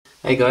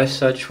Hey guys,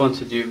 so I just wanted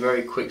to do a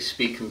very quick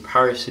speed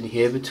comparison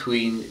here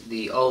between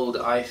the old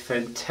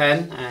iPhone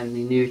 10 and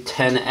the new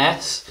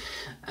 10s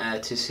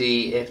to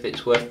see if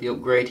it's worth the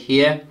upgrade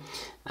here.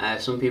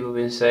 Some people have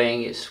been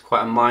saying it's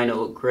quite a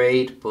minor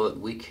upgrade,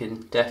 but we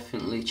can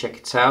definitely check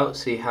it out,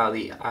 see how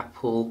the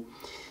Apple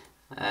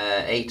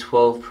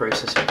A12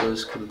 processor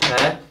does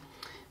compare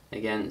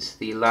against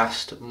the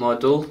last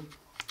model,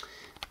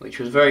 which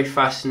was very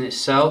fast in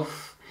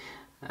itself.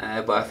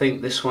 But I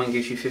think this one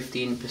gives you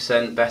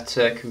 15%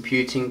 better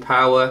computing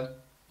power,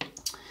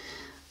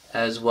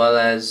 as well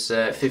as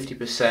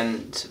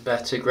 50%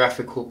 better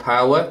graphical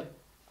power.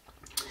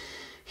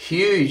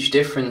 Huge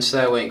difference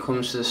there when it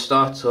comes to the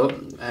startup,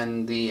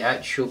 and the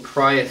actual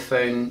prior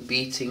phone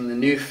beating the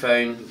new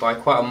phone by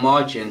quite a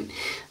margin.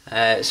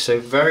 So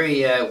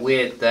very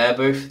weird there.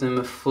 Both of them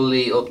are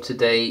fully up to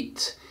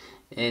date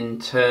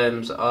in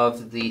terms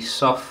of the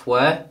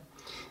software.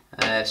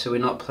 So we're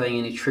not playing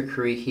any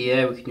trickery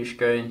here. We can just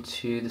go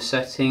into the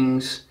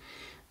settings.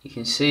 You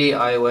can see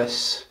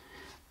iOS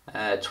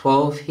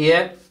 12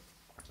 here,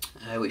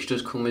 which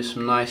does come with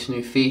some nice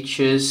new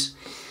features,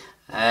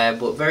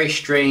 but very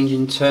strange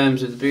in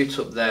terms of the boot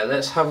up there.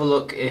 Let's have a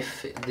look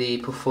if the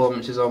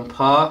performance is on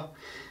par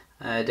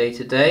day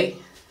to day,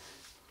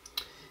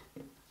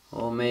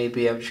 or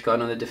maybe I've just got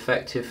another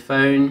defective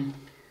phone.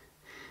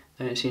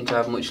 Don't seem to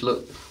have much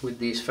luck with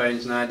these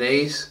phones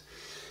nowadays.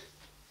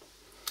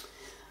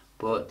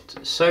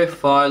 But so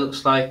far it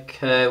looks like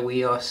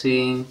we are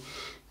seeing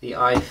the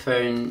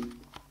iPhone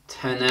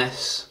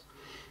XS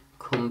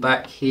come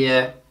back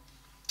here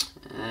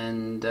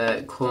and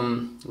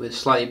come with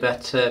slightly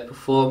better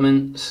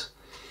performance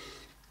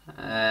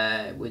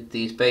with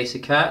these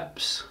basic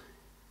apps,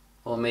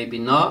 or maybe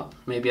not.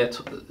 Maybe I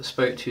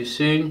spoke too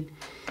soon.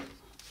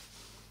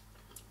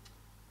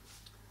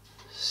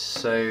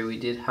 So we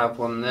did have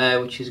one there,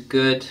 which is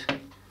good.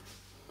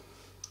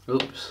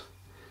 Oops,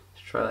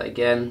 let's try that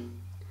again.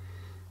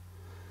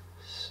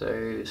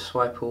 So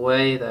swipe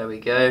away, there we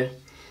go,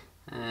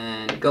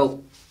 and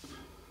go.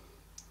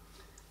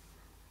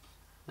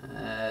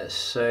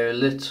 So a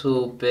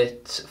little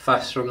bit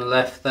faster on the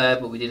left there,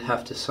 but we did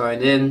have to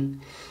sign in.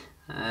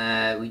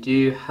 We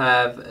do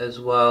have as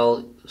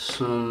well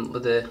some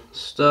other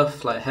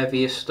stuff, like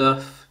heavier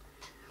stuff.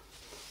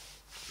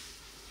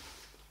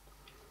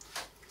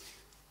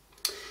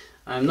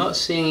 I'm not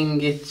seeing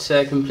it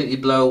completely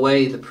blow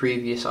away the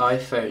previous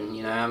iPhone.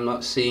 You know, I'm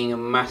not seeing a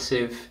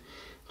massive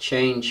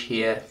change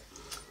here.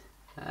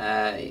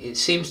 It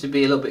seems to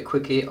be a little bit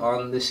quicker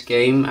on this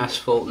game,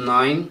 Asphalt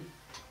 9,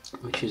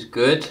 which is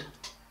good.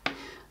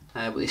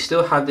 But they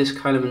still have this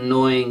kind of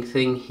annoying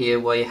thing here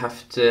where you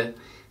have to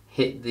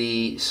hit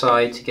the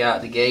side to get out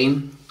of the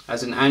game.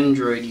 As an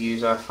Android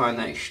user, I find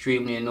that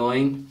extremely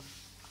annoying.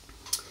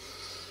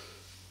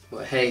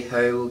 But hey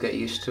ho, we'll get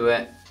used to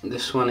it.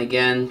 This one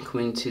again,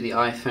 coming to the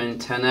iPhone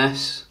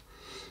XS.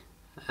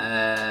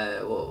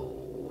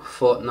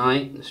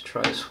 Fortnite, let's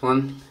try this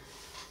one.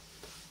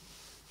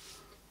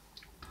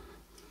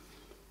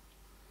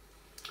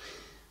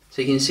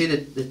 So you can see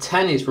that the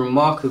 10 is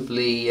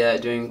remarkably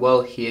doing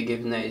well here,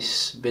 given that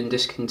it's been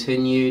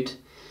discontinued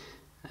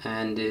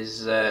and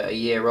is a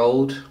year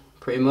old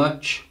pretty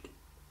much.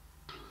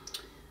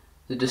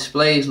 The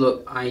displays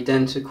look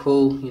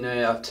identical. You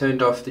know, I've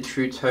turned off the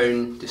True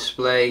Tone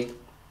display.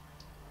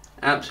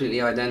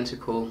 Absolutely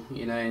identical,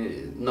 you know,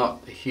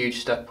 not a huge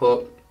step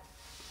up.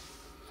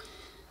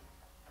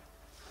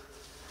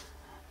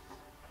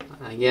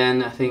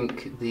 Again, I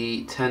think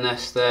the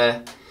XS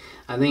there,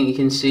 I think you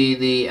can see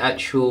the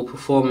actual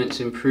performance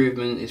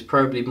improvement is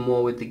probably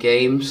more with the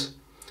games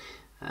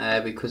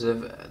because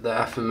of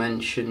the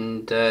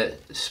aforementioned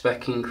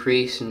spec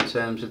increase in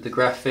terms of the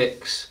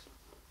graphics.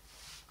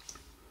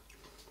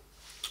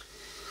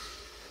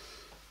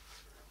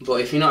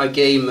 But if you're not a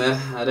gamer,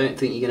 I don't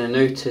think you're going to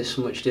notice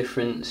much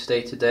difference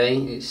day to day.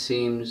 It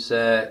seems,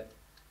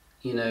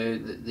 you know,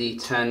 that the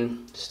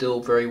 10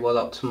 still very well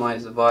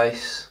optimized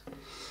device.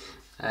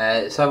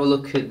 Let's have a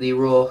look at the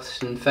raw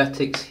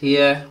synthetics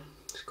here.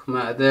 Let's come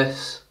out of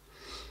this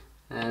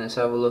and let's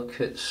have a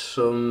look at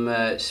some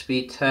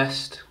speed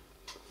test.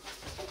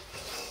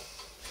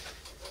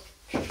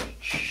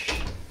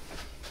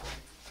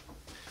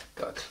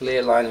 Got a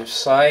clear line of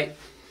sight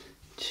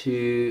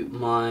to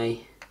my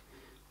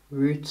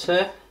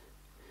router.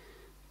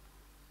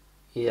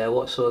 Yeah,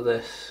 what's all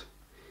this?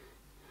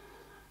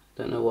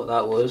 Don't know what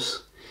that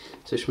was.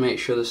 Just make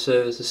sure the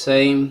server's the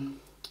same.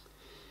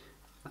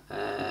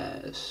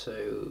 So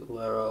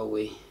where are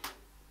we?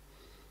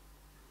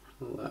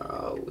 Where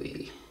are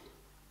we?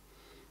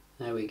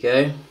 There we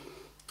go.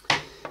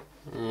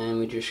 And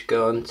we just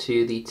go on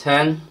to the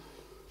 10.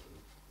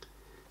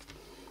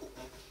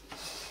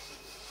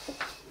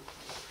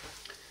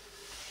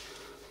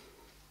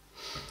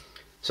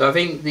 So I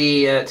think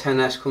the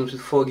XS comes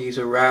with 4 gigs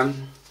of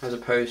RAM as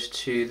opposed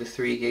to the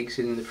 3 gigs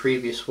in the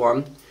previous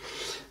one.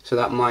 So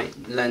that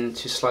might lend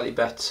to slightly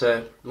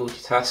better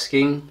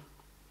multitasking.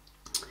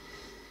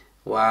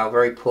 Wow,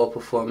 very poor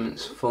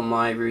performance for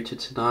my router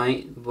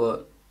tonight,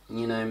 but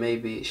you know,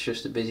 maybe it's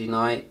just a busy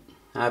night.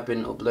 I've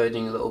been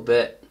uploading a little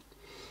bit,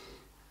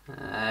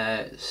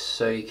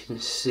 so you can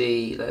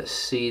see, let's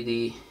see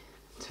the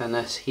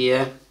XS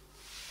here.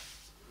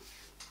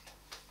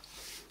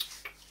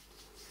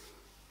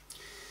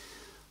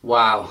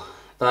 Wow,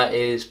 that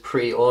is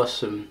pretty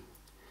awesome.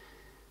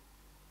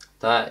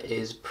 That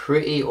is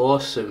pretty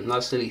awesome.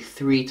 That's nearly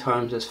 3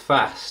 times as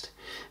fast.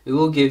 We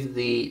will give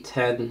the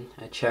 10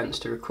 a chance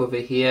to recover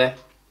here.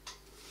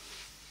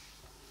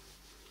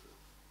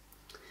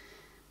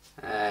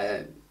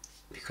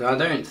 Because I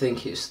don't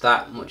think it's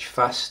that much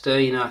faster.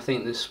 You know, I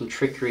think there's some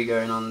trickery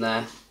going on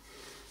there.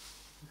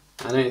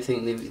 I don't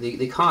think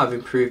they can't have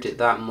improved it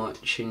that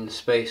much in the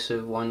space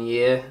of 1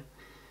 year.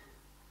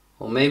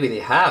 Or maybe they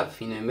have,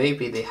 you know,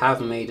 maybe they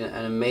have made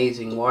an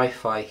amazing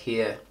Wi-Fi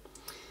here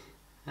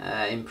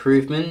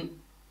improvement,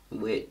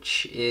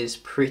 which is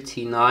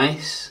pretty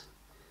nice.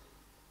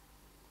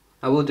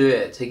 I will do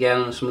it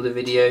again on some other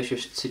videos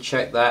just to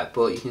check that,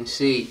 but you can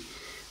see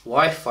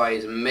Wi-Fi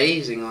is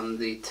amazing on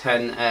the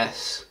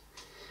XS,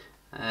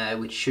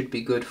 which should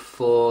be good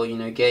for, you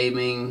know,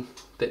 gaming,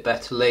 a bit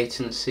better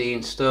latency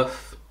and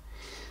stuff.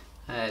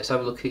 Let's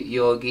have a look at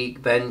your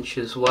Geekbench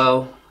as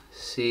well,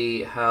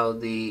 see how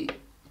the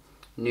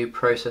new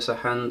processor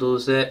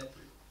handles it.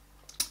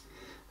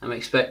 I'm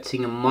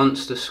expecting a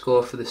monster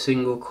score for the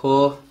single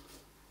core,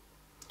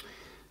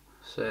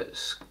 so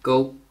let's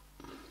go.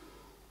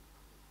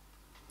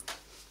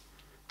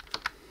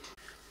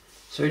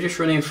 So we're just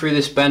running through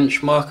this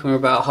benchmark and we're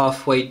about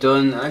halfway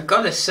done. I've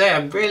got to say,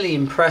 I'm really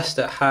impressed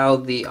at how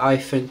the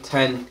iPhone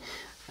 10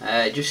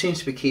 just seems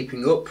to be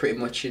keeping up pretty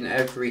much in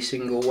every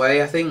single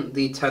way. I think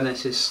the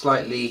XS is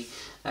slightly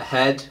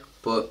ahead,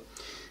 but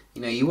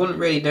you know, you wouldn't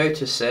really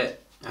notice it.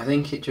 I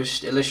think it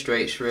just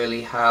illustrates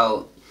really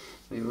how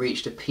we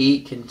reached a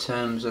peak in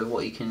terms of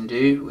what you can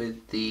do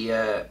with the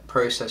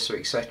processor,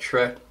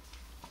 etc.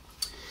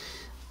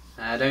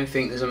 I don't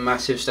think there's a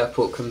massive step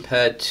up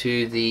compared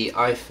to the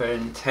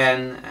iPhone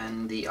 10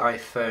 and the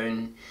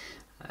iPhone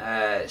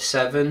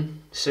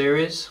 7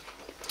 series,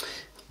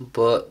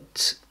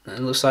 but it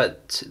looks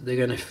like they're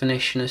going to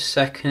finish in a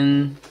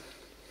second.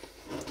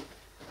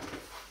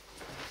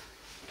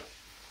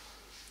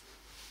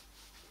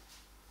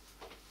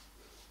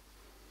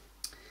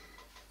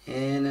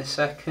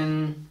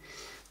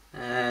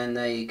 And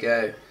there you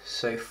go.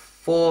 So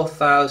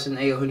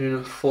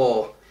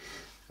 4,804.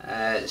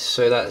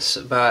 So that's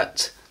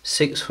about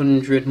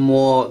 600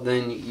 more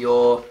than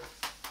your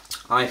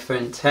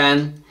iPhone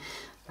 10,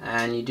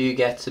 and you do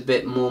get a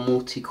bit more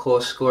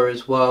multi-core score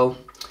as well.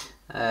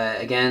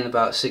 Again,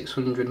 about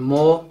 600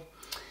 more.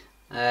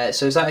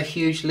 So is that a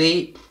huge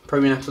leap?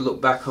 Probably gonna have to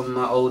look back on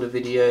my older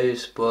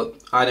videos, but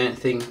I don't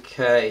think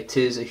it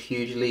is a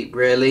huge leap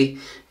really.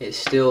 It's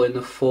still in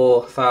the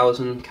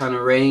 4,000 kind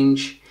of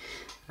range.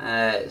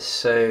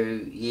 So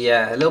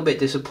yeah, a little bit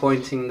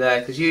disappointing there,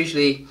 because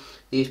usually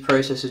these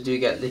processors do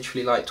get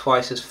literally like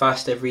twice as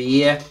fast every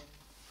year,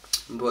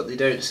 but they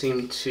don't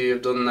seem to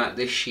have done that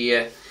this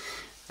year.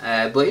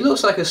 But it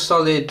looks like a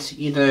solid,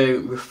 you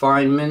know,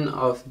 refinement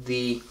of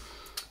the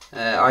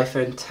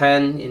iPhone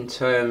 10 in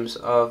terms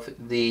of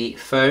the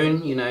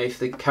phone. You know, if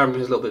the camera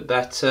is a little bit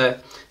better,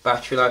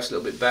 battery life's a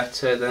little bit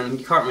better, then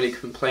you can't really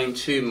complain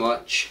too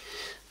much.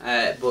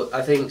 But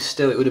I think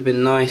still it would have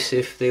been nice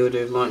if they would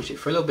have launched it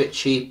for a little bit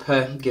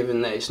cheaper,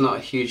 given that it's not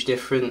a huge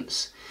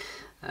difference.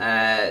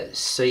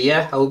 So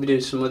yeah, I will be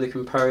doing some other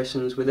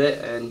comparisons with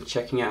it and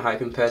checking out how it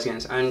compares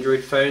against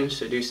Android phones,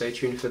 so do stay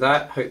tuned for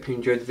that. Hope you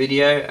enjoyed the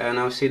video, and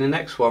I'll see you in the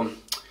next one.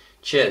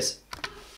 Cheers.